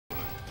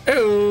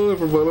Hello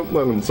everyone,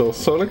 my name's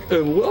Sonic,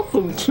 and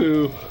welcome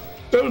to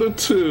Dota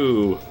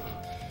 2!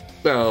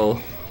 Now,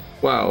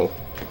 wow,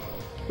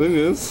 thing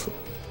is,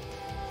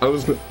 I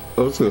was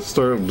gonna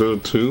start up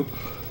Dota 2,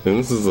 and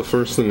this is the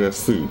first thing I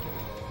see.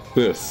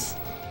 This.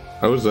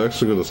 I was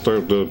actually gonna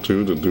start Dota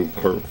 2 to do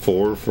part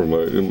 4 for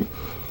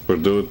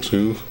Dota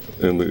 2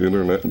 and the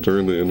internet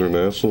during the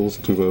internationals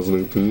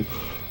 2018.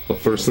 The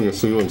first thing I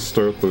see when I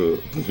start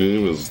the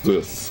game is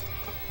this.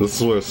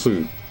 This is what I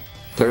see.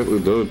 Apparently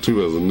Dota 2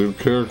 has a new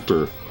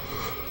character,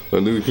 a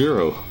new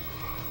hero,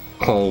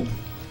 called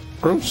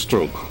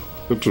Grimstroke.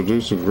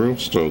 Introducing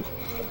Grimstroke.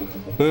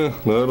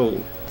 No, I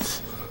don't...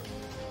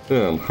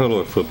 Man, how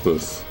do I put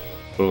this?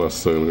 What am I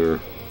saying here?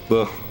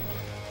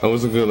 I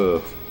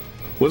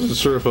wasn't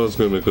sure if I was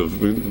gonna make a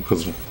video,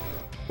 because...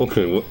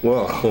 Okay,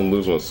 well, I'll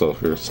lose myself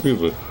here, excuse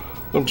me.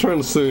 What I'm trying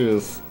to say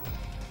is...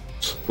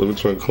 Let me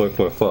try and collect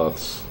my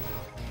thoughts.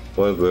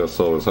 Why this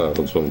always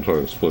happens when I'm trying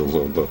to explain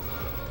something, but...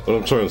 What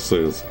I'm trying to say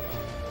is...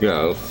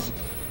 Yeah,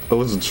 I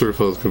wasn't sure if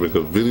I was going to make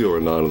a video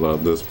or not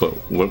about this, but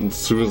as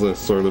soon as I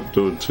started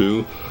Dota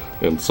 2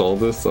 and saw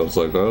this, I was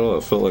like, I don't know, I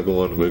felt like I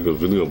wanted to make a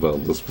video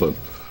about this, but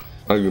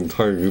my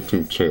entire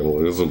YouTube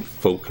channel isn't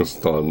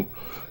focused all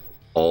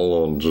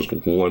on just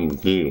one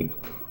game.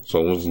 So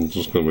I wasn't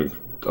just going to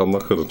I'm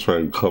not going to try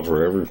and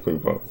cover everything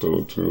about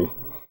Dota 2.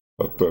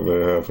 That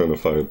may happen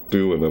if I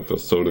do an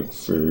episodic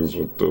series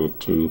with Dota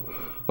 2,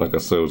 like I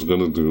said I was going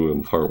to do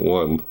in part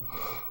 1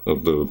 of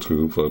Dota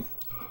 2, but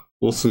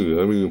we'll see.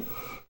 I mean,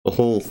 the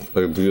whole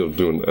idea of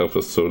doing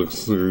episodic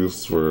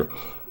series where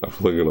I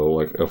play,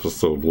 like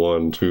episode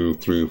 1, 2,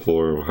 3,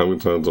 4, how many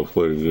times I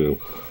play a game.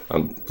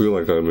 I feel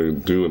like I may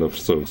do an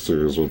episodic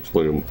series with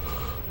playing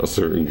a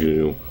certain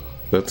game.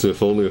 That's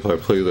only if I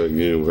play that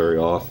game very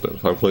often.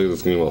 If I play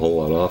this game a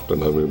whole lot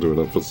often, I may do an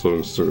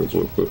episodic series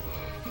with it.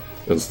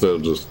 Instead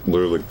of just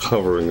literally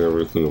covering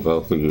everything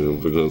about the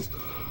game, because,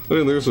 I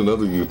mean, there's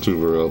another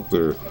YouTuber out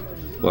there,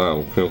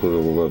 wow, I can't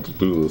believe I'm about to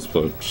do this,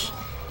 but...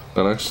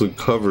 that actually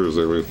covers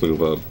everything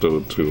about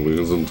Dota 2.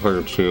 His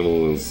entire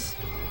channel is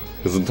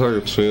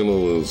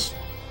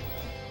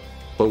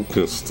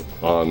focused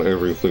on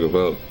everything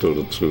about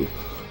Dota 2.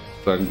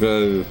 That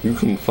guy, you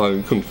can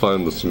find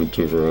this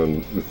YouTuber,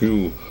 and if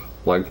you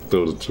like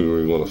Dota 2 or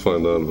you want to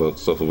find out about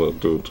stuff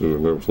about Dota 2 or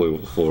never played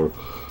before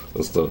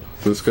and stuff,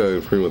 this guy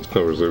pretty much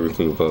covers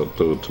everything about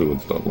Dota 2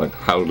 and stuff, like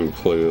how to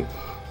play it,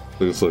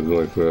 things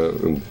like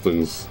that, and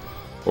things,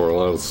 or a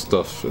lot of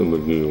stuff in the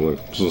game,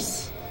 like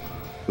just...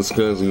 This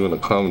guy's even a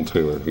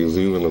commentator. He's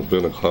even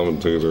been a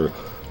commentator,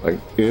 like,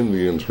 in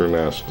the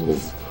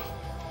internationals.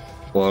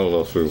 Well, I don't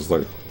know if it's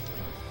like,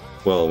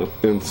 well,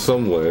 in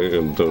some way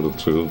in Dota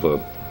 2,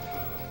 but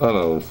I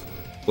don't know.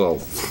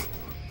 Well,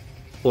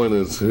 point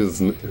is,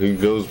 he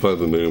goes by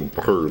the name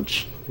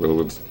Purge.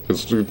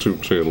 His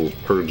YouTube channel is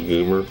Purge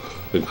Gamer.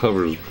 He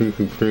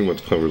pretty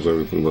much covers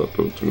everything about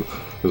Dota 2.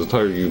 His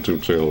entire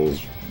YouTube channel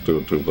is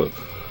Dota 2, but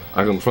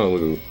I can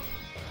probably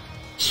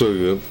show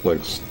you,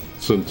 like,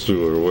 since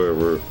you or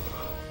whatever,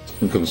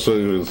 you can show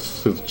you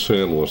his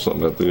channel or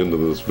something at the end of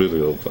this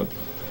video, but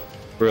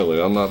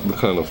really, I'm not the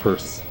kind of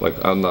person, like,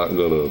 I'm not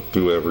gonna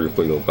do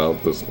everything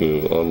about this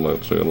game on my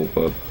channel,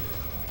 but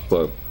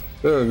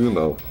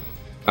yeah,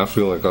 I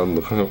feel like I'm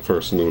the kind of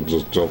person who would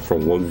just jump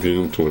from one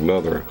game to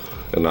another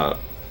and not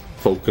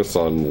focus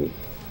on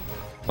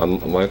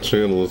my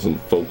channel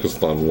isn't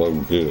focused on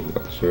one game.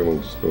 My channel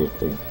just goes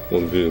from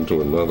one game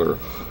to another,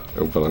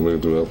 but I may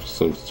do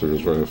episode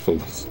series where I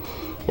focus,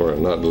 or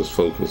not just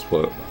focus,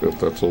 but if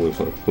that's only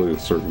if I play a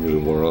certain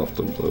game more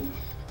often, but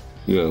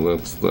yeah,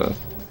 that's that.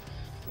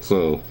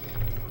 So,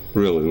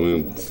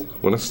 really,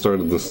 when I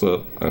started this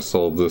up, I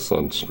saw this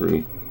on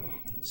screen.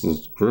 This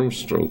is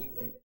Grimstroke.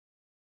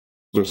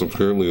 There's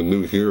apparently a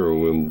new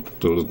hero in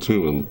Dota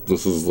 2, and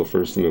this is the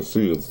first thing I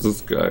see, is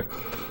this guy.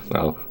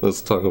 Now,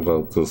 let's talk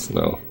about this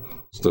now,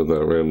 instead of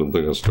that random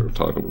thing I started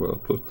talking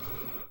about, but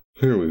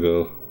here we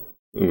go.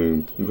 I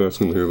mean, you guys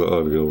can hear the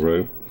audio,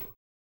 right?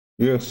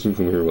 Yes, you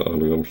can hear the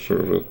audio, I'm sure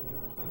of it.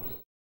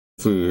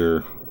 Let's see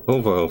here. Oh,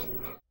 well,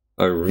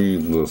 I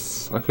read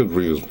this. I could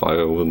read his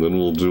bio, and then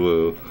we'll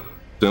do a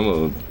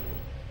demo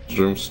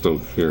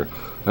Grimstroke here.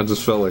 I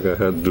just felt like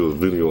I had to do a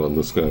video on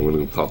this guy when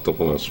he popped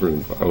up on my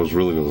screen. I was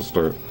really going to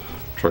start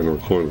trying to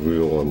record a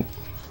video on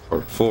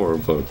part 4,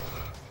 but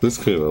this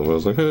came up. I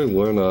was like, hey,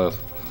 why not?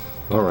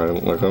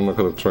 Alright, like, I'm not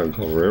going to try and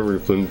cover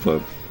everything,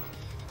 but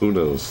who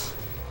knows?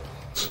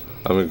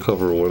 I may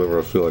cover whatever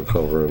I feel like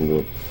covering when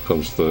it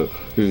comes to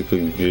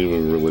anything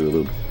gaming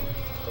related.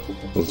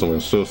 Those are my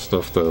show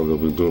stuff that I'm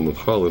gonna be doing in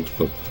college,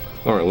 but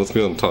alright, let's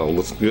get on top.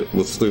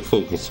 Let's stay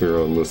focused here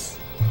on this.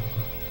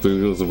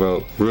 Videos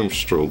about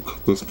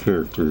Grimstroke, this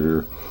character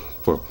here.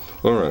 But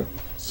alright,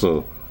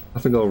 so I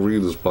think I'll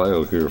read his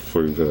bio here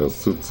for you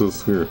guys. It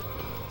says here,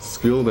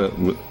 skilled at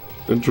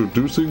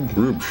introducing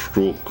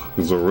Grimstroke.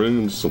 He's a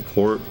ranged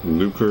support,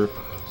 nuker,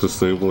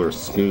 disabler,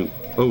 skin.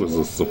 Oh, he's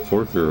a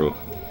support hero.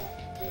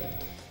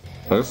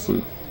 I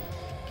see.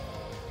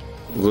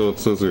 So it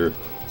says here,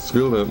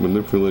 skilled at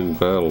manipulating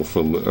battle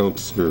from the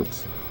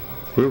outskirts.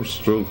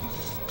 Grimstroke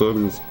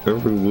studies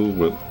every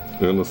movement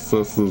and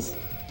assesses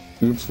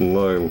each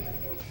line,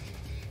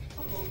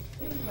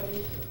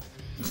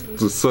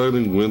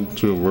 deciding when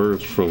to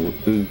emerge from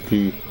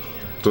inky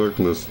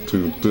darkness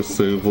to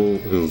disable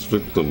his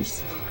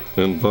victims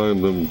and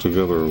bind them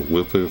together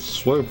with a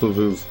swipe of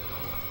his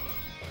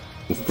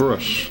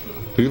brush.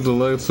 He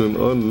delights in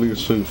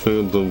unleashing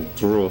fandom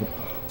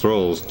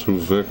thralls to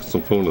vex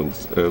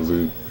opponents as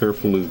he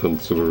carefully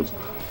considers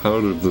how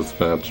to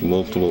dispatch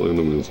multiple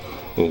enemies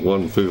with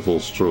one faithful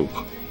stroke.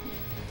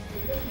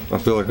 I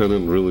feel like I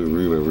didn't really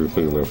read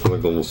everything, and I feel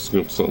like I almost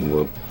skipped something,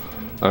 but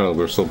I don't know,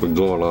 there's something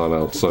going on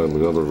outside in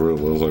the other room.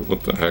 I was like,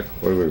 what the heck?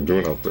 What are they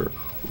doing out there?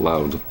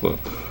 Loud. But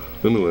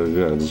anyway,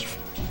 yeah, just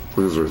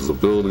these are his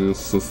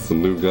abilities. This is the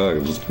new guy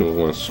who just came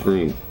on my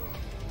screen.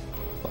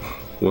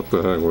 What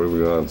the heck? What are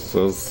the odds?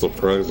 That's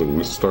surprising.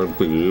 We start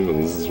the game,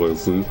 and this is what I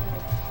see.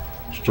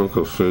 Stroke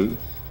of Fate.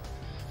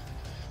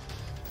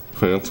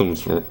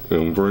 Phantom's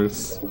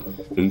Embrace.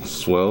 Ink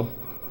Swell.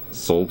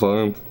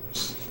 Soulbind.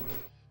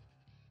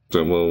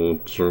 Demo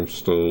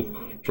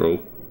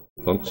Grimstroke.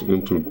 Punch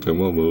into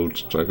demo mode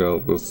to check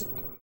out this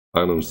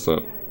item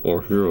set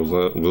or heroes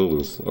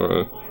abilities.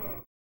 Alright.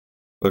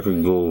 I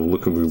can go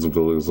look at these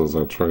abilities as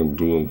I try and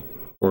do them,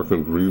 or I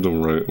can read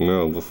them right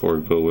now before I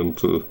go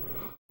into.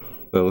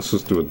 Yeah, let's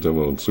just do a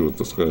demo and see what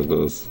this guy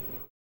does.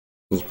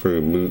 This is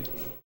pretty neat.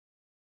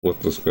 What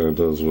this guy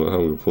does,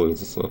 how he plays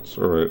and such.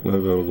 Alright, now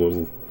I gotta go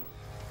to.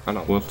 I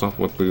know what's up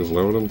with these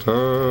loading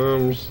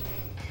times.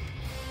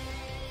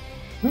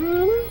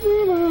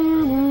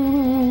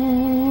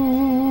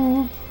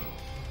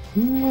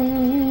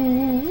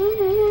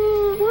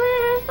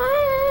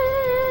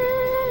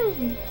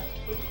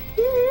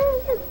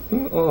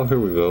 Oh, here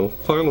we go.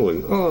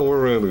 Finally. Oh,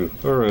 we're ready.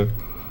 Alright.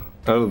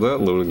 Out of that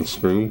loading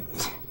screen.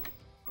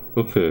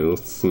 Okay,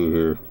 let's see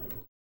here.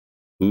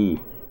 Ooh,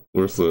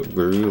 where's that?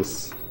 There he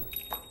is.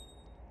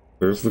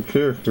 There's the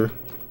character.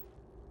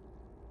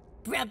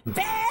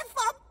 Prepare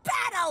for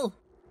battle!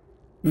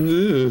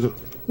 Yeah.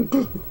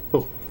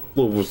 Oh,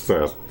 what was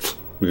that?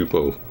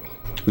 Meepo,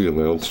 the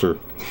announcer.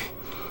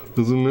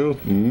 His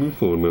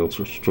Meepo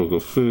announcer, Stroke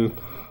of Fate.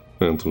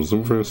 Phantom's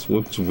Embrace.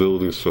 Which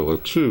ability shall I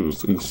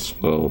choose? Ink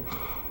Swell.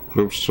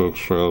 Grimstroke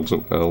shrouds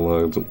an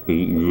allied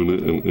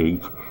unit in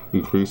ink,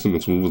 increasing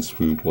its movement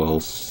speed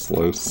while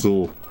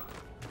silencing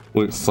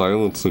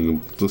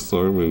and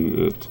disarming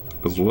it,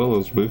 as well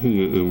as making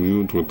it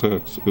immune to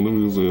attacks.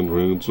 Enemies in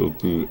range of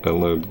the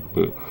allied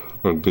unit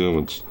are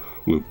damaged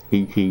with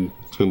inky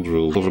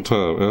tendrils. Over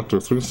time, after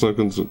 3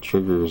 seconds, it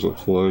triggers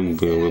applying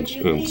damage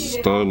and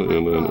stun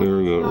in an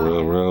area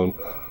around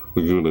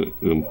the unit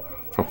in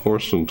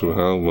proportion to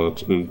how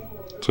much ink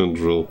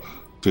tendril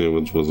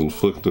damage was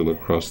inflicted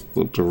across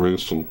the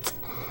duration.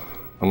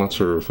 I'm not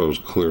sure if I was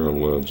clear on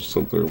what I just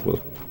said there, but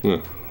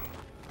yeah.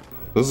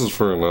 This is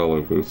for an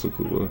ally,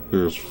 basically. But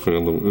here's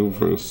Phantom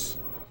Embrace.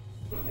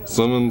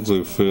 Summons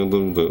a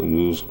phantom that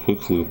moves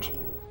quickly.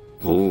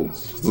 Oh,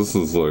 this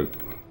is like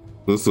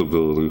this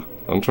ability.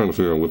 I'm trying to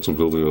figure out which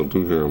ability I'll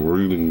do here. I'm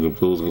reading the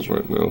abilities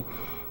right now.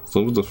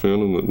 Summons a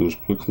phantom that moves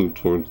quickly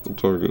towards the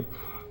target.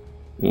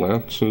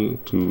 Latch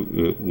it to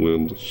it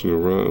when she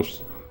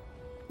arrives.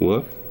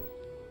 What?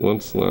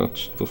 Once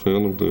latched, the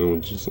phantom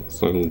damages and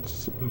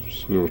silence if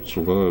she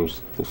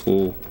survives the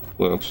full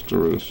latch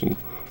duration.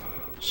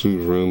 She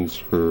rends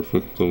her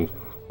victim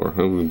or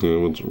heavy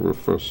damage and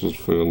refreshes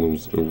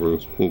Phantom's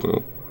Embrace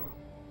cooldown.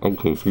 I'm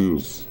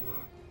confused.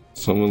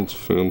 Summons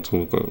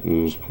Phantom that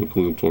moves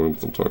quickly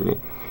towards the target,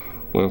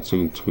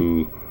 latching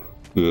to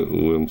it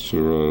when she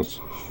arrives.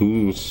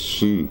 Who is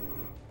she?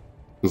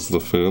 Is the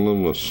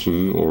Phantom a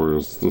she, or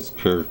is this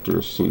character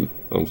a she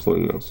I'm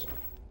playing as?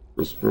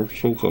 Is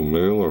Grimstroke a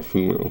male or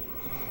female?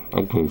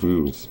 I'm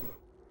confused.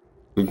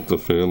 I think the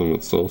Phantom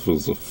itself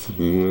is a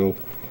female,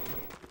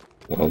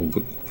 while the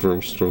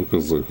Grimstroke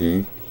is a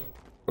he.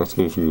 That's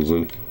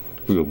confusing.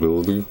 The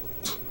ability.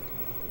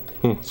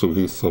 Huh, so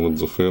he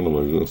summons a Phantom,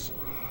 I guess.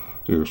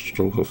 Your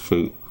Stroke of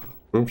Fate.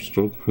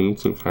 Grimstroke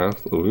paints a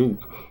path of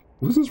ink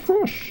with his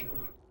brush.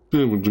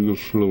 Damaging is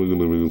slowing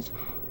enemies.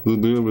 The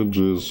damage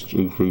is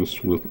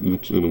increased with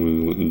each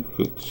enemy the ink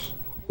hits.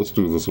 Let's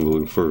do this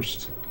ability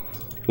first.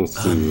 Let's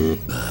see.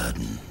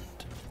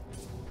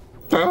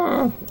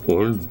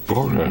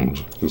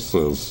 Unburdened, it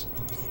says.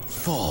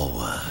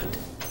 Forward.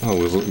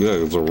 Oh, is it? Yeah,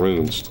 it's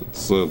arranged. It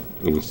says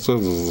it's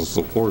a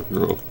support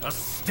hero. A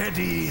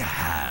steady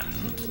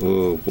hand.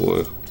 Oh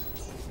boy.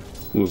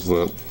 Who's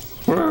that?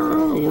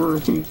 Where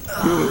is he?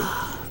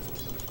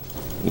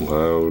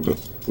 Loud.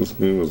 This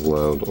game is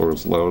loud, or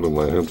it's loud in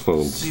my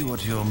headphones. See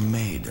what you're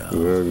made of.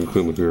 Yeah, you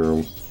couldn't hear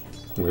him.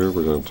 I hear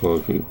the guy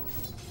talking.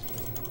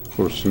 Of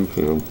course you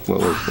can. Not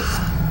like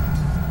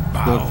that.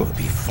 Bow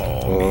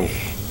before me.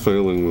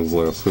 Failing his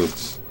last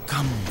hits.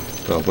 Come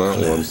Got that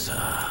closer.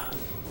 one.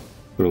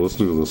 Here, let's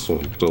do this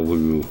one.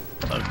 W.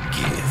 A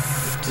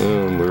gift.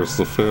 And there's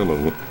the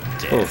Phantom.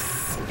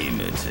 Death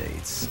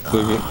imitates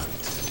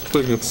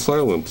They get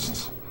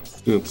silenced.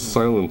 It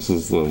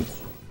silences them.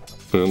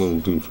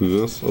 Phantom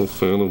DPS. Oh,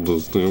 Phantom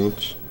does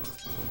damage.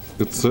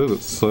 It said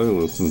it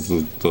silences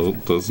it,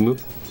 doesn't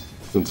it?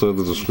 Inside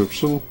the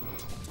description?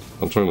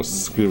 I'm trying to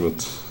skim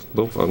it.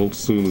 Nope, I don't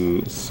see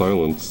any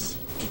silence.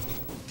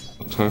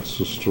 Attacks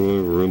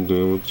destroy, rend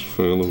damage,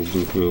 phantom,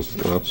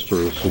 DPS, lapse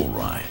duration.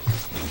 Alright.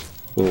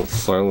 Well,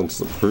 silence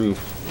the creep.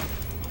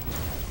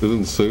 It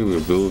didn't say the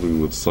ability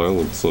would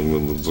silence them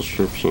in the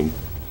description.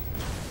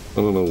 I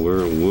don't know where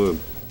it would.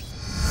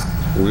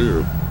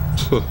 Weird.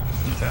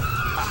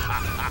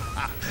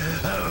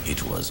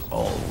 It was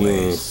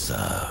always so.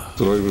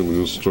 Did I even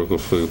use Stroke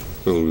of Fate?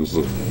 I gotta use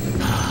it.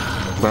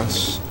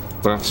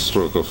 That's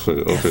Stroke of Fate.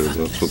 Okay,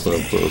 that's what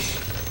that does.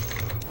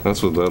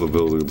 That's what that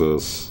ability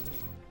does.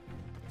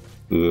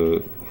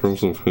 The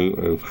Crimson paint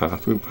a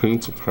path. It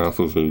paints a path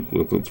of ink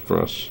with its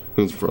brush.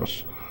 His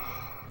brush.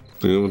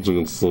 Damaging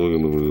and slowing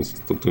enemies.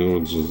 The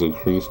damage is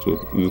increased with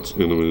each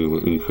enemy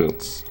the ink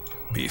hits.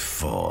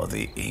 Before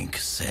the ink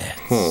sets.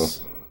 Huh.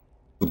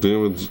 The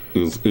damage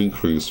is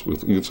increased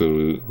with each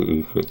enemy the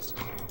ink hits.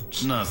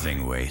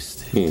 Nothing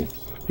wasted.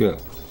 Yeah,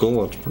 go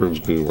watch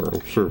Purge Gamer.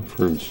 I'm sure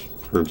Purge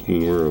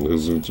Gamer on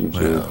his YouTube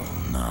channel.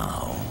 Well,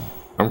 no.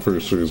 I'm pretty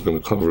sure he's gonna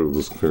cover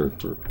this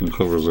character. He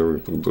covers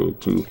everything though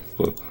too.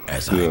 But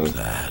As I yeah,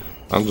 planned.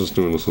 I'm just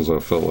doing this because I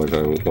felt like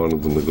I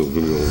wanted to make a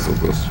video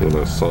of this when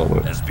I saw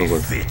it. As I was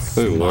like, befits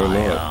hey, why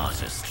my not?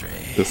 artistry.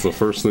 It's the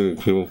first thing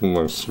that came up on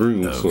my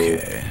screen,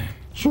 Okay.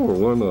 so sure,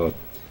 why not?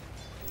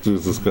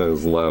 Dude, this guy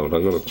is loud.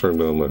 I'm gonna turn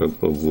down my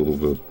headphones a little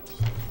bit.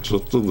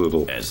 Just a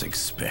little. As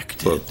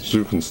expected. But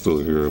you can still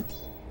hear it.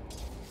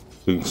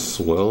 Ink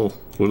swell?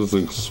 What is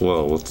ink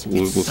swell? Let's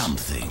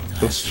Something.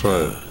 let's try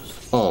it.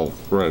 Oh,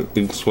 right.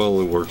 Ink swell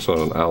only works on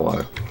an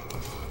ally.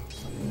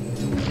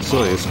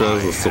 So this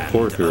guy's a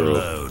support hero.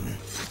 Alone.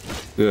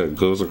 Yeah, it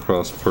goes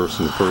across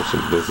person to person.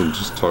 It doesn't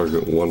just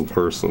target one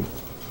person.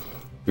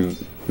 Even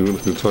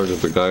if you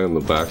target the guy in the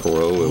back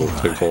row, it'll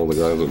take all the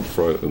guys in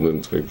front and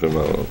then take him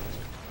out.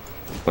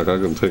 Like I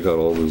can take out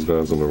all these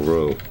guys in a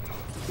row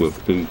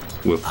with ink,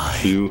 with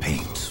Q.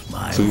 Paint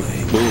my See,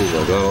 way.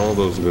 boom! I got all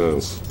those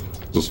guys.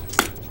 Just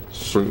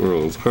straight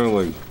row. It's kind of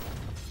like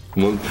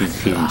Monkey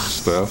King's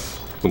staff.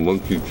 The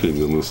Monkey King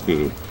in this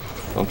game.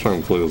 I'm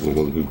trying to play as the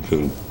Monkey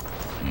King.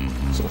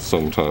 So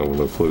sometime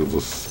when I play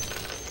this,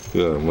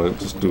 yeah, I might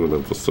just do an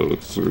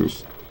episodic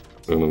series.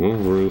 And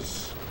remember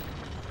this.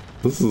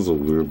 This is a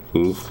weird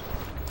move.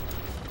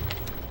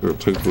 Here,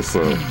 take this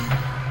out.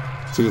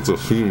 See, it's a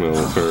female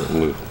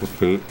apparently.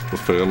 The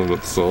Phantom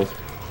itself.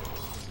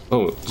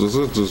 Oh, does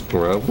it just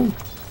grab him?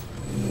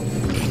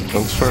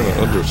 I'm trying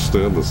to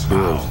understand this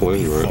hero I'm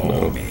playing right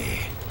now.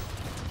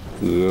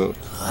 Yeah.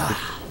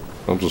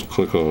 I'll just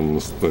click on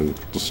this thing.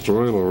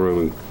 Destroy it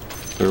already.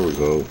 There we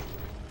go.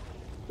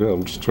 Yeah,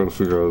 I'm just trying to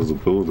figure out his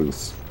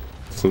abilities.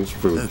 Seems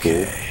pretty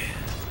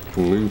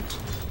cool. Neat.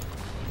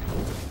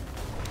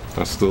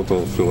 I still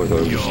don't feel like I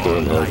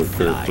understand how the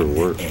character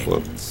works,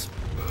 but...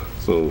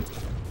 So,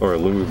 alright,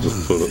 let me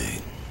just put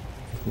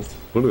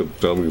a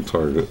dummy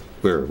target.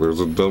 There's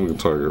a dummy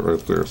target right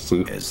there,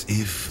 see? As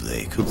if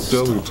they could The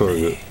dummy stop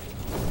target. me.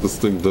 This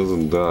thing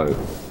doesn't die.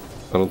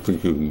 I don't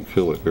think you can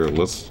kill it. Here,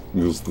 let's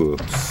use the...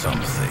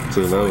 Something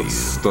See, now for it's you.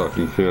 stuck.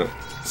 You can't...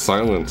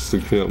 Silence,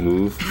 you can't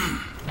move.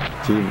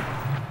 See?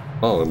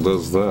 Oh, it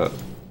does that.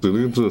 Did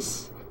he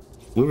just...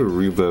 Let me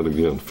read that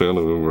again.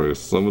 Phantom Embrace.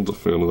 Summons a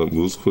phantom that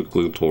moves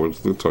quickly towards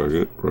the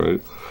target,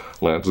 right?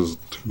 Latches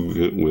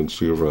to it when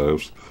she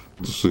arrives.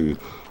 See,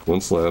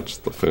 once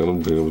latched, the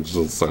phantom damages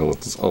and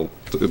silences. Oh,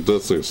 it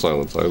does say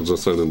silence. I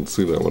didn't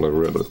see that when I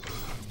read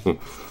it.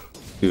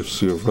 If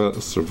she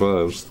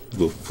survives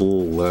the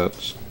full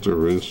latch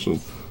duration,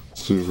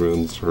 she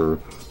rends her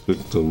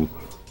victim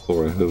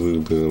for a heavy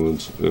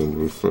damage and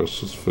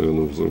refreshes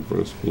Phantom's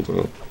Embrace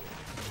cooldown.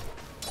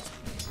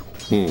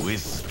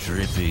 With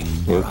dripping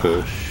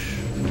Okay.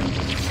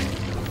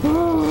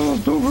 Ah,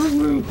 don't hurt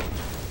me!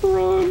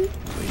 Run!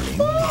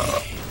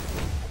 Ah,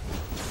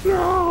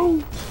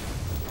 no!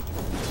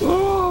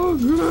 Oh,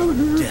 get out of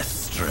here!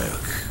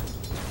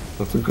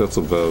 Deathstroke. I think that's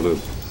about it.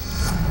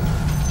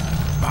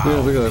 Yeah,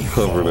 I think I've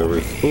covered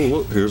everything. Oh,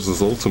 look, here's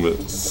his ultimate.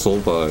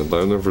 Soulbind.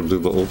 I never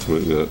did the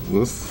ultimate yet.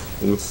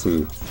 Let's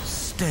see.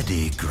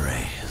 Steady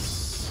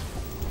grace.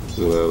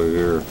 Get out of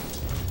here.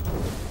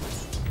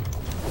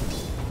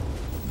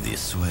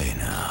 This way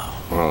now.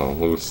 Wow,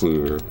 let me see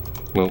here.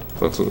 Nope,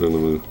 that's an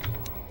enemy.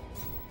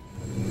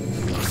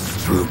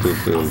 You did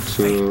them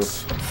too.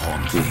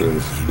 You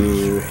did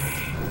too.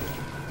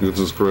 It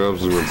just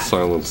grabs you and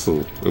silences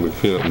them, and it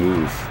can't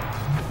move.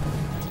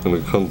 And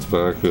it comes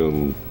back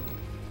and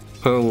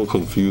kind of a little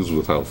confused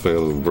with how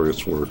Phantom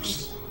Embrace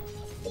works.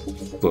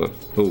 But,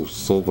 oh,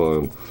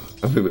 Soulbind.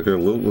 I think here,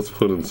 let's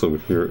put in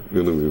some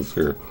enemies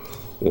here.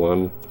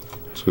 1,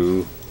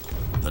 2.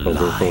 Oh, they're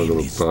probably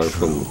gonna die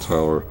from the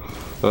tower.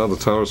 Ah, the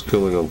tower's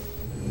killing them.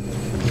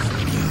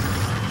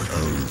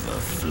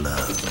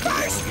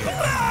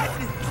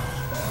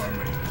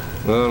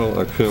 No,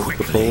 I can't.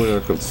 If only I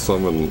could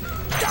summon.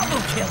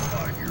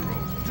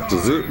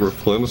 Does it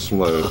replenish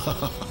my?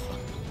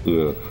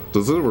 Yeah.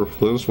 Does it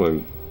replenish my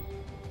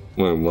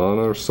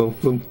mana or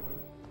something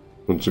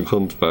when she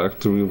comes back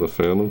to me, the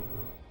Phantom?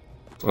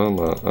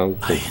 I'm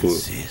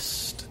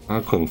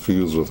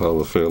confused with how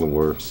the Phantom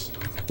works.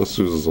 Let's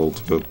use his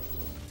ultimate.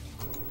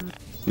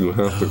 You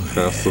have to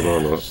cast it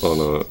on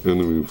a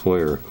enemy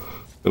player.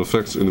 It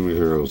affects enemy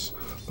heroes.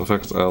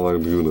 Affects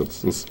allied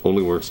units. This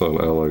only works on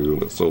allied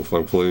units. So if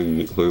I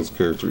play this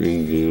character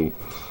in game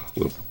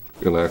with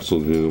an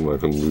actual game, I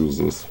can use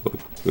this. But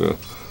yeah,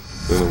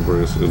 and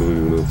embrace enemy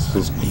units.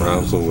 Just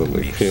grabs them when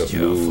they can't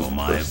move.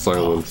 They're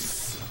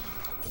silenced.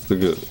 They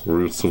get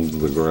roots into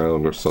the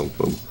ground or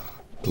something.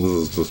 And this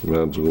is just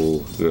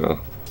magical. Yeah,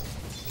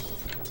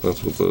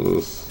 that's what that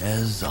is.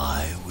 As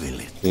I will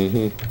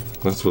it.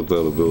 That's what that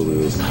ability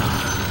is.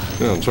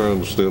 Yeah, I'm trying to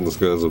understand this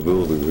guy's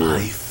ability here. I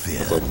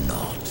fear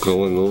not.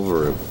 Going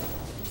over it.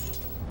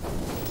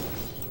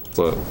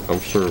 But I'm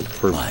sure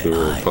Prince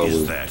will probably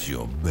is that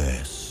your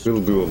best?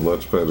 he'll do a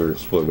much better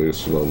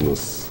explanation on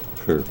this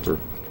character.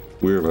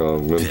 Weird how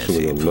I'm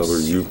mentioning another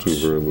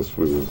YouTuber in this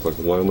video. It's like,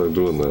 why am I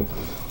doing that?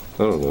 I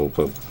don't know,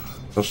 but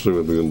I'll show you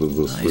at the end of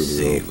this video.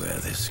 See where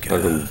this goes.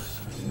 I can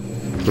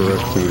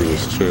direct you to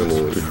his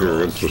channel if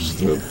you're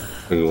interested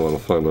and you want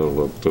to find out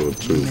about Dota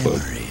 2.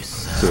 But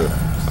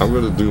yeah, I'm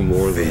going to do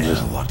more than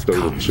just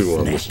Dota 2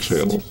 on this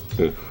channel.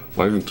 Yeah,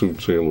 my YouTube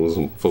channel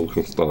isn't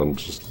focused on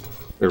just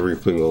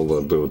everything all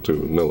about Dota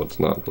 2. No, it's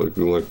not. Like,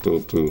 you like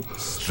Dota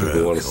 2,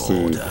 you want to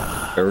see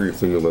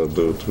everything about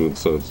Dota 2 and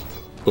such,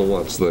 go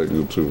watch that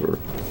YouTuber.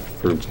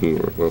 Or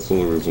tuber. That's the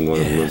only reason why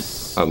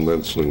I'm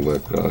mentioning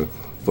that guy.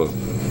 But,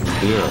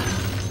 yeah.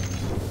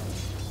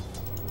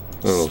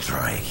 I don't know.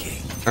 Striking.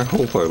 I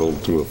hope I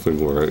don't do a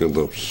thing where I end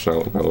up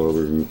shouting out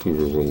other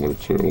YouTubers on my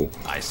channel.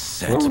 I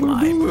set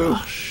my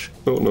brush.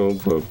 Don't know,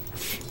 but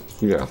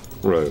yeah,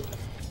 right.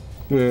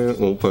 Yeah,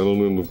 hope I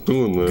don't end up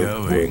doing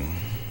that.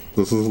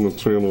 This isn't a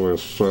channel where I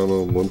shout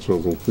out a bunch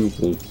of other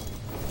people.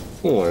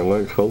 Oh, I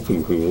like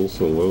helping people,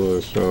 so why do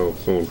I shout out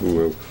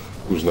someone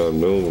who's not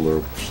known?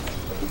 Or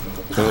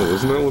oh,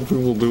 isn't that what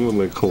people do when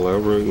they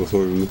collaborate with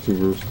other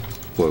YouTubers?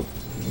 But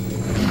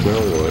now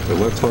what?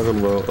 Am I talking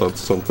about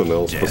something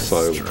else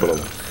besides what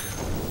I'm...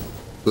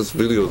 This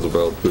video is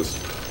about this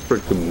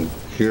freaking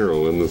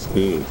hero in this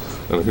game,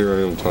 and here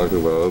I am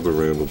talking about other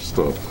random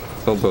stuff.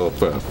 How about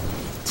that?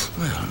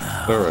 Well,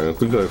 now. Alright, I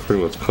think I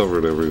pretty much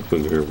covered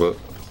everything here, but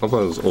how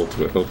about his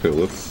ultimate? Okay,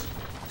 let's...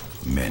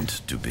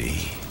 Meant to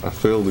be. I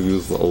failed to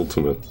use the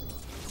ultimate.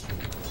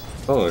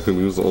 Oh, I can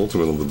use the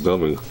ultimate on the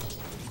dummy.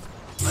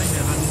 I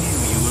never knew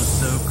you were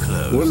so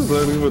close. What does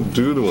that even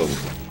do to him?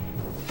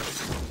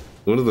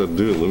 What did that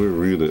do? Let me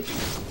read it.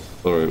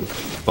 Alright.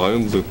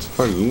 Find the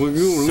target. Will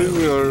you leave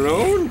me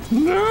alone?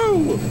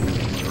 No!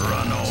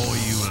 Run all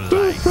you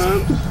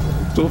Stupid!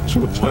 like. Don't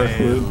you attack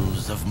me.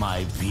 Of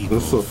my people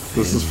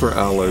This is for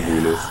allied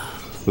units.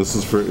 This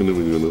is for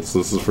enemy units.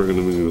 This is for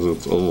enemy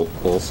units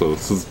also.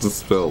 This is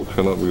dispelled.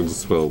 Cannot be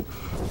dispelled.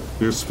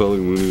 Your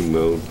spelling meaning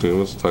no.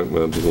 Damage type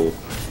magical.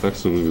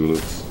 Next enemy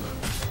units.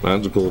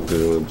 Magical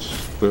damage.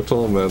 They're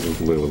all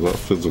magical damage, not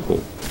physical.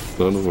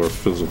 None of them are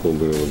physical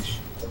damage.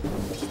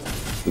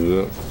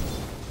 Yeah.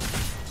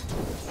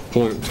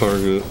 Point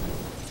target.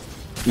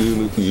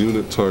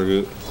 Unit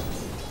target.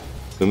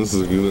 And this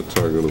is a unit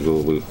target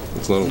ability.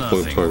 It's not a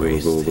point target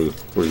ability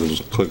where you can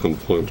just click and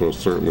point to a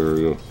certain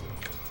area.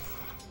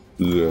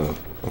 Yeah,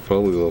 I'll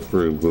probably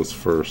upgrade this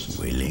first.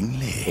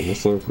 Willingly.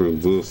 Let's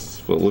upgrade this.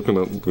 But looking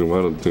at the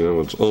amount of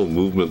damage, oh,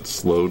 movement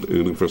slowed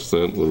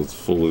 80% when it's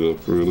fully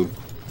upgraded.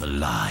 The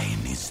line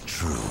is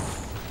true.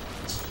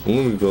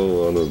 I'm gonna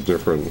go on a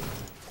different.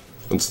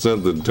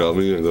 Instead the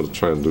dummy, I'm gonna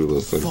try and do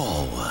this thing.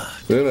 Forward.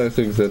 And I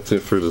think that's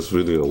it for this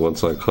video.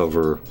 Once I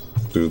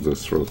do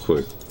this real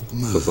quick.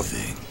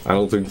 Moving. I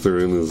don't think there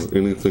is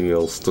anything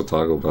else to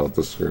talk about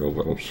this hero,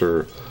 but I'm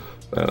sure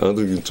that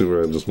other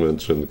YouTuber I just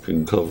mentioned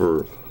can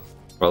cover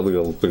probably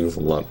other things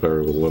a lot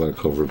better than what I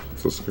covered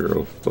with this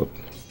hero. But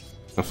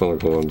I felt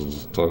like I wanted to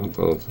just talk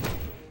about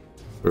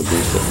or do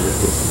something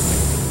with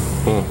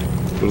this. Huh,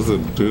 what does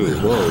it do?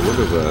 Whoa, look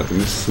at that.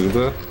 You see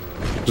that?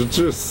 Did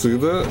you see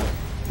that?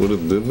 What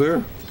it did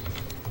there?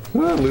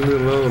 Ah, leave me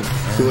alone.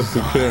 See, look,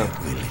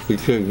 he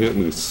can't get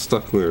me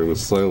stuck there in the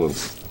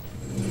silence.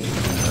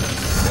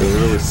 It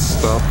really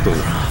stopped him.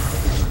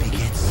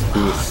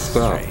 He was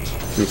stopped.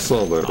 You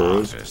saw that,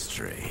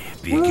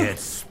 right?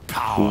 Begets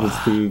power. Movement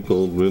speed,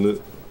 gold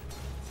minute.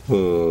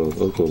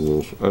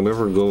 Okay, I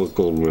never go with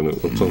gold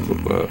minute. What's up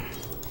with that?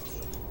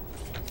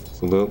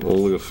 So that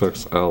only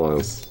affects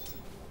allies.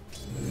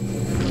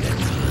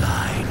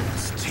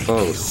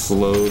 Oh,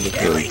 slowed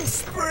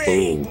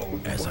and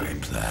boom.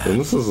 And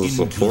this is a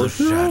support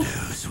hero?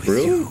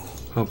 Really?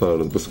 How about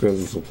it? This guy's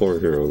a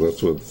support hero.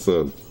 That's what it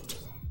said.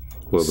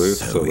 Well, they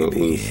said at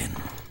least.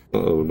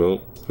 Uh-oh,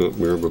 don't get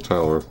near the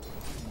tower.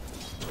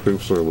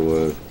 Creeps are in the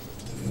way.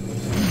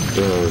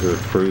 Get out of here,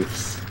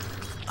 creeps.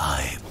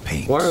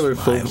 Why are they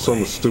focused on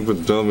the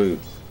stupid dummy?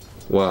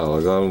 Wow,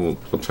 I got him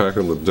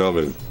attacking the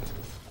dummy.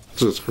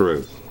 Just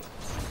great.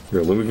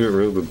 Here, let me get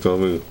rid of the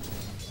dummy.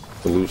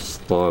 The loose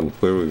spawn.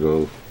 There we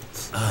go.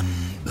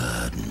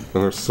 Unburden.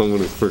 And there's so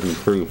many freaking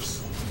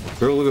creeps.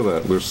 Here, look at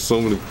that. There's so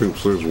many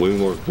creeps. There's way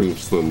more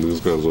creeps than these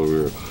guys over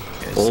here.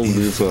 All of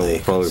these will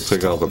probably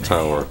take out the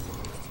tower.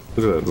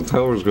 Look at that. The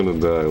tower's gonna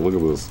die. Look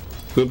at this.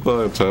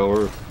 Goodbye,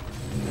 tower.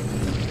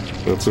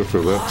 That's it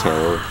for that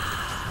tower.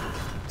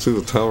 See,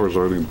 the tower's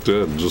already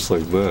dead, just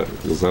like that.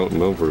 It was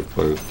outnumbered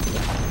by...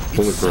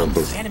 Holy crap,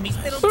 there's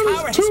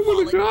too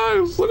many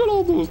guys! Look at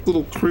all those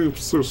little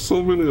creeps, there's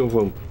so many of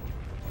them.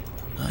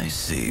 I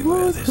see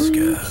where this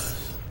goes.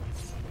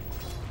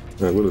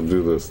 I'm gonna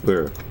do this.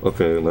 There.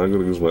 Okay, and I'm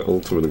gonna use my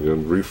ultimate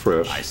again.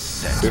 Refresh.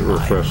 Hit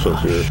refresh up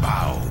here.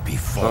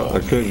 I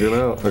can't get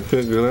out. I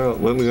can't get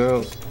out. Let me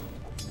out.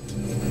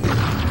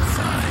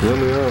 Let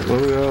me out.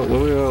 Let me out.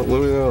 Let me out.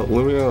 Let me out.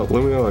 Let me out.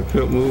 Let me out. I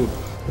can't move.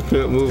 I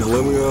can't move.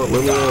 Let me out.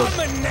 Let me out.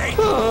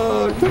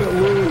 Ah, I can't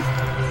move.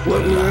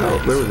 Let me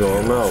out. There we go.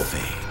 I'm out.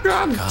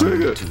 God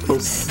dang it. I'm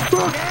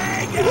stuck.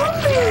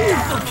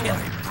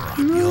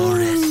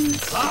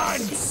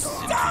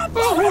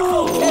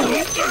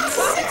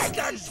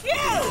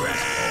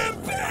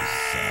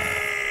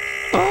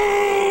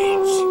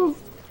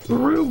 The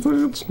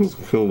rampage just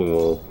killed them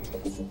all.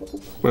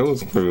 That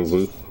was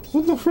crazy.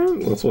 What the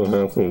frick? That's what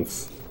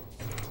happens.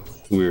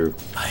 Weird.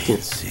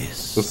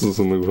 This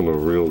isn't even a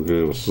real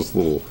game, it's just a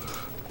little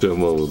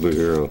demo of the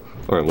hero.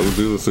 Alright, let me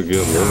do this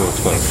again one more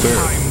time.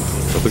 There!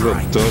 I think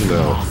I'm done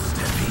now.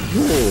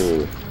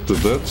 Whoa! Did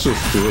that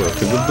just do what I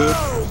think it did?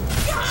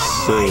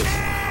 So,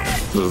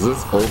 does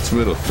this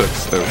ultimate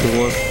affect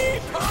everyone?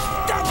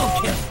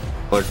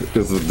 Like,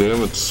 is the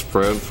damage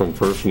spread from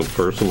person to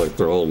person, like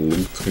they're all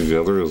linked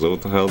together? Is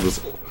that how this...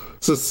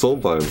 This is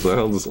soulbind, is that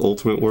how this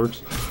ultimate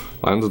works?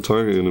 Bind the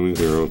target enemy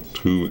hero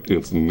to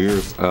its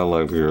nearest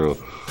allied hero.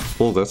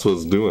 Oh, that's what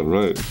it's doing,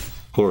 right.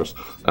 Of course,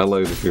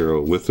 allied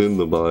hero within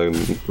the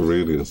bind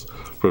radius,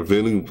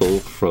 preventing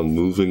both from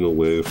moving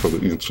away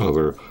from each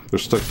other. They're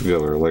stuck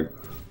together, like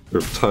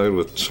they're tied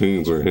with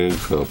chains or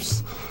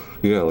handcuffs.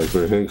 Yeah, like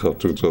they're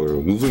handcuffed to each other,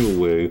 moving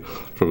away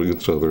from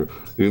each other.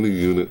 Any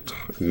unit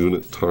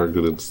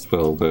targeted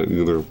spell that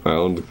either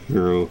bound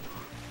hero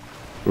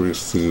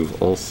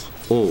receive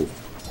also.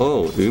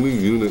 Any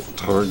unit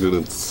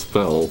targeted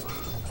spell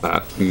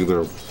that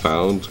either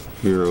bound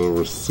hero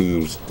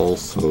receives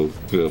also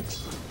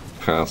gets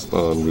cast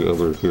on the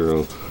other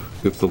hero.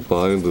 If the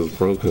bind is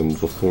broken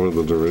before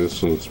the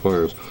duration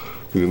expires,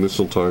 the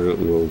initial target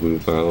will be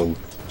bound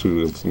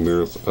to its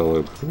nearest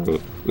allied hero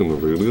in the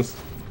radius.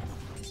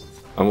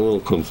 I'm a little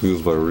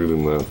confused by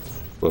reading that,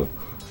 but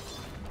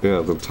yeah,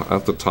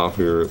 at the top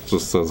here it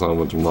just says how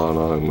much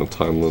mana and the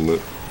time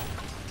limit.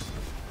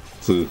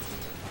 To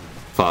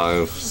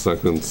 5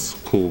 seconds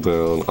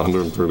cooldown,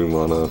 130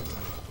 mana,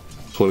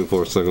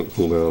 24-second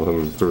cooldown,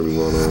 130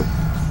 mana,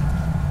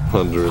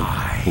 100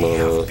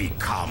 mana,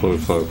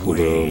 25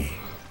 cooldown,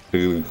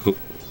 80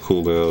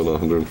 cooldown,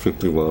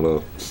 150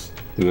 mana.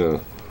 Yeah.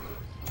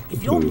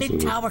 If your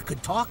mid-tower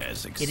could talk,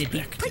 it'd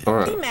be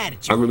pretty mad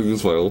at you. I'm gonna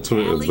use my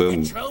ultimate and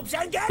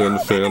then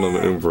Phantom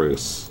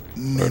Embrace.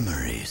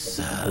 Memories.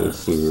 Let's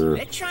see here.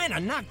 They're trying to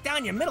knock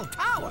down your middle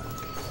tower.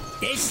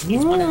 This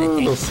is one of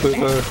the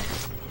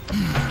things.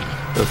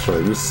 That's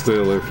right, you stay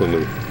away from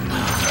me.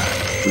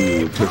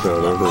 You take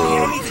out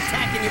everyone.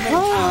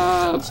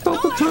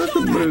 Stop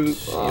attacking me!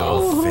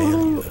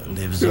 Oh,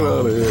 get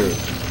out of here.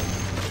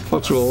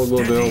 Thought you all go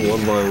down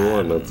one by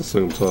one at the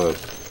same time.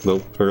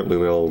 Nope, apparently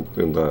they all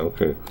didn't die.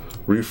 Okay.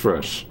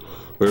 Refresh.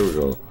 There we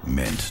go.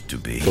 Meant to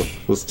be.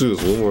 Let's do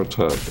this one more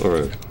time.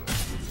 Alright.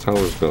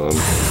 Tower's gone.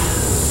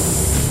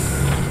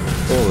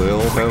 Oh, they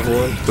all have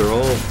one?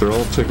 They're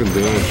all taking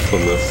damage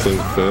from that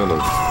same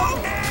Phantom.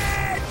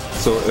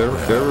 So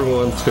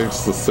everyone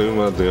takes the same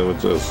amount of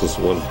damage as this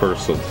one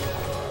person.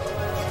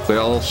 They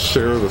all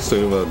share the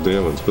same amount of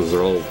damage because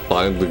they're all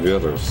bind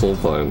together, soul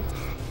bind.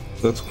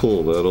 That's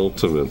cool, that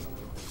ultimate.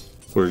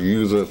 Where you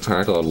use an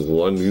attack on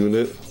one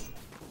unit,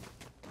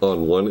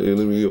 on one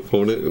enemy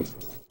opponent,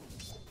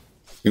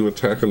 you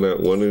attacking that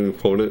one enemy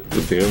opponent,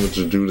 the damage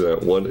you do to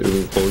that one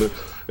enemy opponent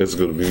is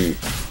going to be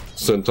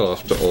sent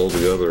off to all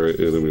the other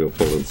enemy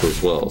opponents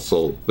as well.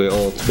 So they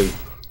all take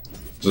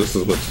just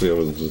as much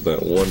damage as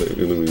that one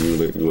enemy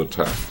unit you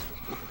attacked.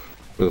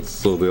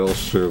 So they all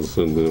share the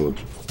same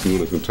damage,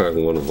 even if you attack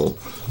one of them,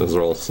 as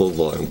they're all soul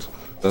blind.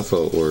 That's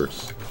how it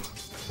works.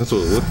 That's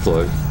what it looks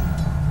like.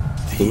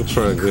 Let me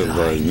try again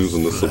by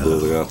using this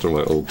ability after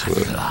my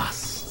ultimate.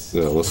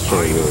 Yeah, let's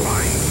try again.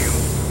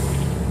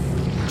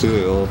 See,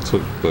 they all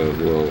took that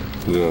well.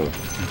 Yeah.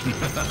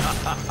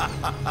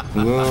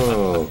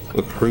 No,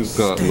 the creep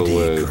got in the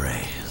way.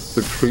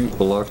 The creep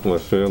blocked my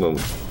Phantom.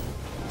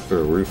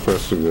 There,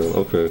 refresh again.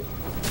 Okay,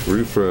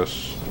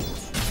 refresh.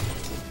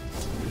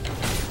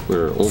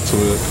 There,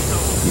 ultimate.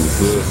 Use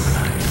this.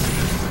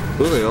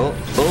 Look, they all.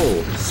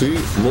 Oh, see,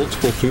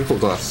 multiple people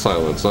got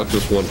silenced, not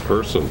just one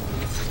person.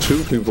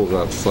 2 people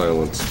got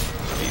silenced.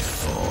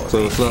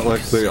 So it's not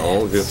like they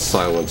all get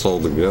silenced all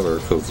together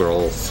because they're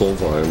all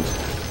soulbind.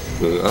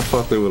 I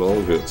thought they would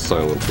all get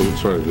silenced. Let me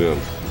try again.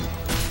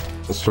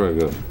 Let's try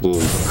again. Boom,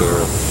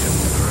 there.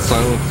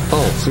 Silence.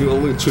 Oh, see,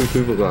 only 2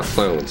 people got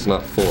silenced,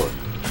 not 4.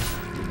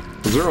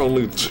 Is there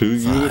only 2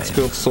 units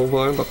got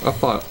soulbind? I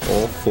thought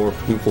all 4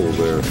 people were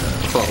there. I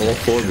thought all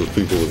 4 of the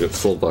people would get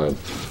soulbind.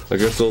 I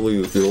guess it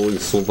only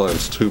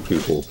soulbinds 2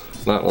 people,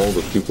 not all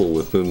the people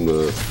within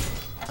the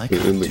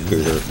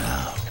indicator.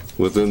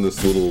 within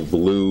this little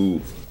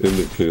blue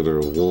indicator,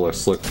 will I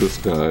select this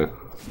guy?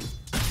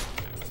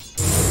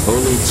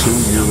 Only 2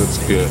 units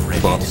get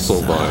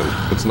voxel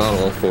bind. It's not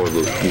all 4 of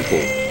those people.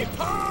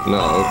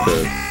 No,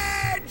 okay.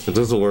 It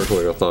doesn't work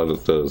like I thought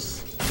it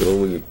does. It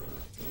only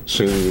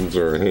chains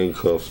or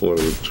handcuffs one of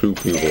the 2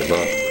 people,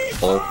 not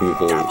all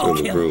people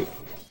in the group.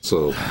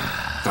 So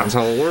that's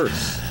how it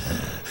works.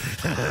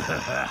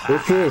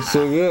 Okay,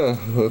 so yeah,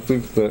 I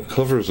think that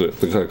covers it. I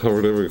think I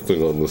covered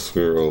everything on this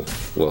hero.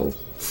 Well,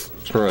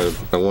 tried.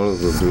 I wanted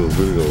to do a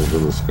video for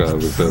this guy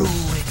because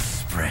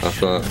I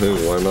thought,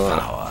 hey, why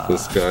not?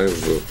 This guy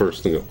is the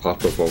first thing that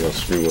popped up on my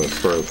screen when I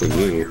started the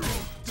game.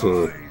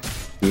 So,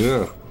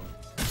 yeah.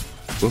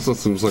 This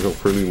seems like a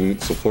pretty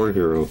neat support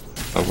hero.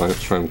 I might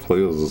try and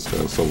play as this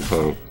guy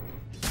sometime.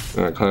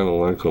 And I kind of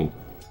like him.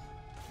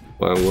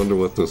 But I wonder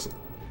what this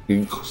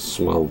ink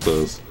swell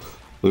does.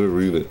 Let me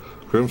read it.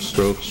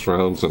 Grimstroke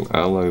surrounds an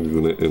allied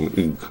unit in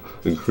ink,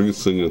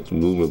 increasing its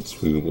movement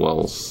speed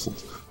while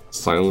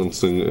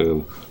silencing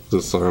and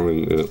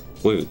disarming it.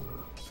 Wait,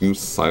 you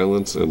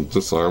silence and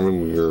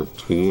disarming your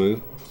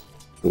teammate?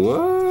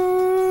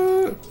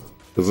 What?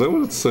 Is that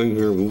what it's saying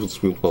here? Movement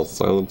speed while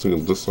silencing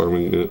and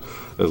disarming it,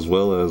 as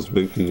well as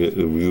making it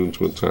immune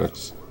to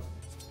attacks.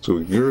 So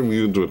you're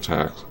immune to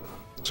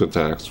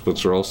attacks,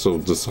 but you're also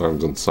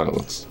disarmed and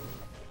silenced.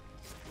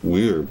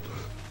 Weird.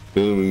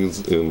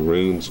 Enemies in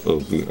range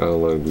of the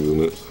allied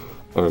unit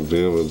are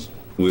damaged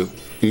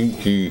with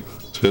inky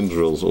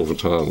tendrils over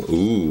time.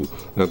 Ooh,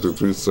 after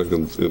 3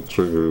 seconds it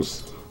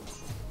triggers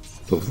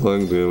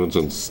applying damage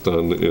and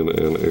stun in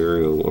an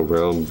area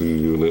around the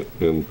unit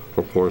in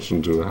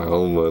proportion to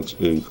how much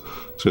ink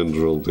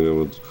tendril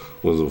damage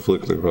was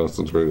inflicted across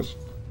the trace.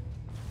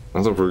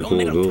 That's a pretty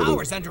cool ability.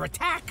 Tower's under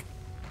attack.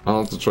 I'll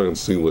have to try and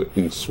see what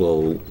ink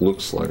swell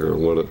looks like or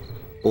what it...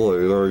 Well,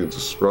 it already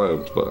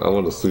described, but I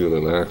want to see it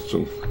in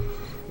action.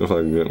 If I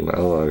can get an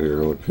ally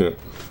hero. I can't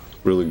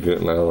really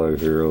get an ally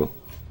hero.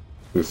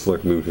 We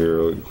select new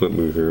hero, equip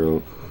new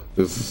hero.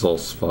 This is all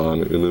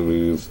spawn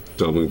enemies,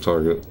 dummy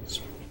targets,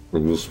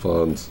 remove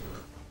spawns.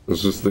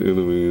 It's just the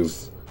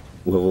enemies,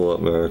 level up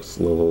max,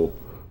 level,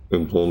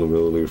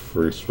 invulnerability,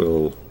 free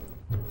spell.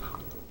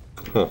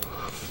 Huh.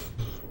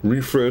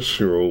 Refresh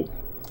hero.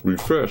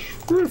 Refresh.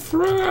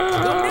 Refresh!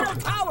 The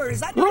middle tower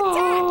is under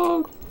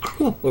attack!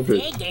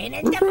 Okay. Dig in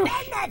and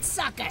defend that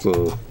sucker!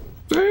 So,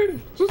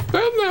 dang, just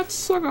defend that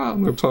sucker!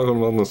 They're talking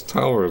about this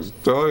tower. It's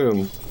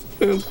dying.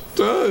 It's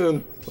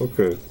dying.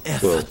 Okay.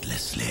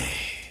 Effortlessly.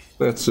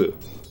 Well, that's it.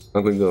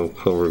 I think I've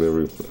covered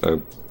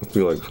everything. I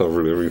feel like I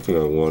covered everything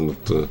I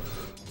wanted to.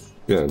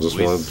 Yeah, I just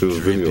wanted to do a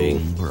video.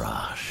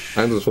 Brush.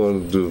 I just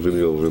wanted to do a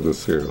video over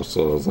this hero,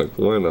 so I was like,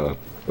 why not?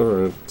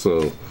 Alright,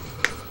 so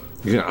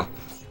yeah.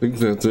 I think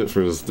that's it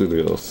for this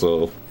video.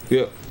 So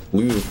yeah,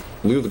 leave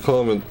the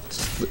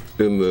comments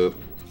in the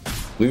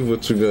leave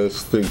what you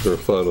guys think or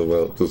thought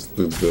about this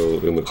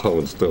video in the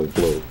comments down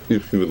below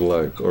if you would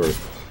like, or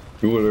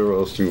do whatever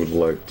else you would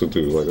like to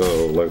do, like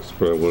like,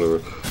 subscribe,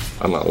 whatever.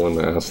 I'm not one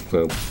to ask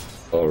that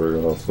all very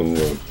often,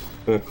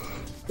 but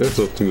it's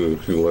up to you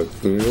if you like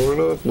the video or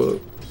not.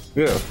 But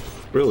yeah,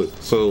 really.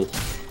 So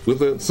with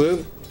that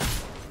said,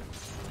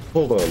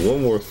 hold on,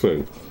 one more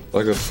thing.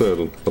 Like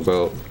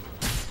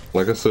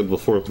I said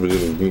before at the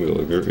beginning of the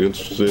video, if you're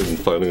interested in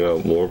finding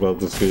out more about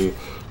this game,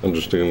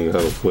 understanding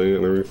how to play it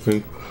and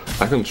everything,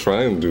 I can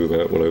try and do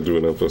that when I do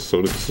an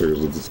episodic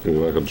series of this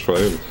game. I can try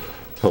and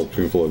help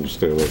people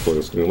understand how to play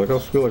this game. Like, I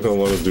feel like I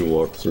want to do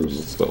walkthroughs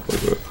and stuff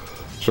like that.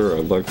 Sure,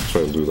 I'd like to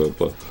try and do that,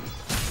 but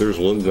there's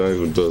one guy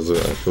who does it,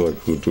 I feel like,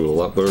 who do a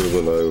lot better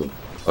than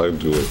I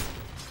do it.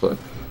 But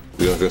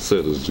yeah, like I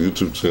said, his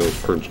YouTube channel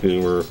is Perch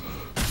Gamer.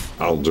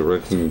 I'll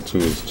direct you to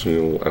his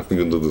channel at the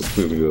end of this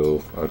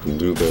video. I can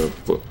do that,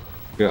 but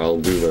yeah, I'll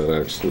do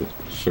that actually.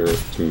 Share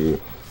it to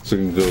you so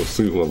you can go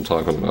see who I'm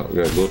talking about.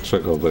 Yeah, go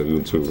check out that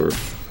YouTuber.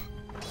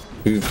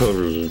 He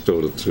covers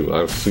Dota 2.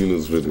 I've seen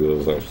his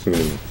videos. I've seen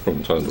him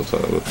from time to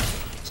time.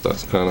 So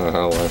that's kind of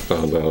how I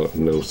found out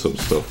and know some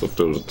stuff with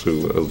Dota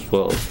 2 as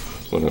well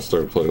when I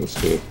started playing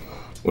this game.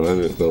 When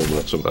I didn't know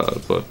much about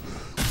it, but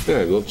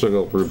yeah, go check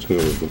out Perch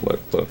Gamer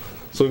like that.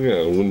 So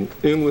yeah,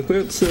 and with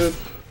that said,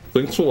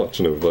 thanks for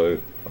watching,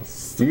 everybody. I'll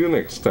see you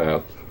next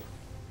time.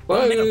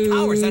 Bye. The middle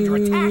tower's under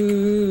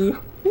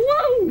attack.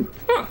 Woo!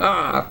 Ha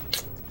ha!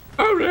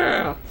 Oh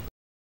yeah!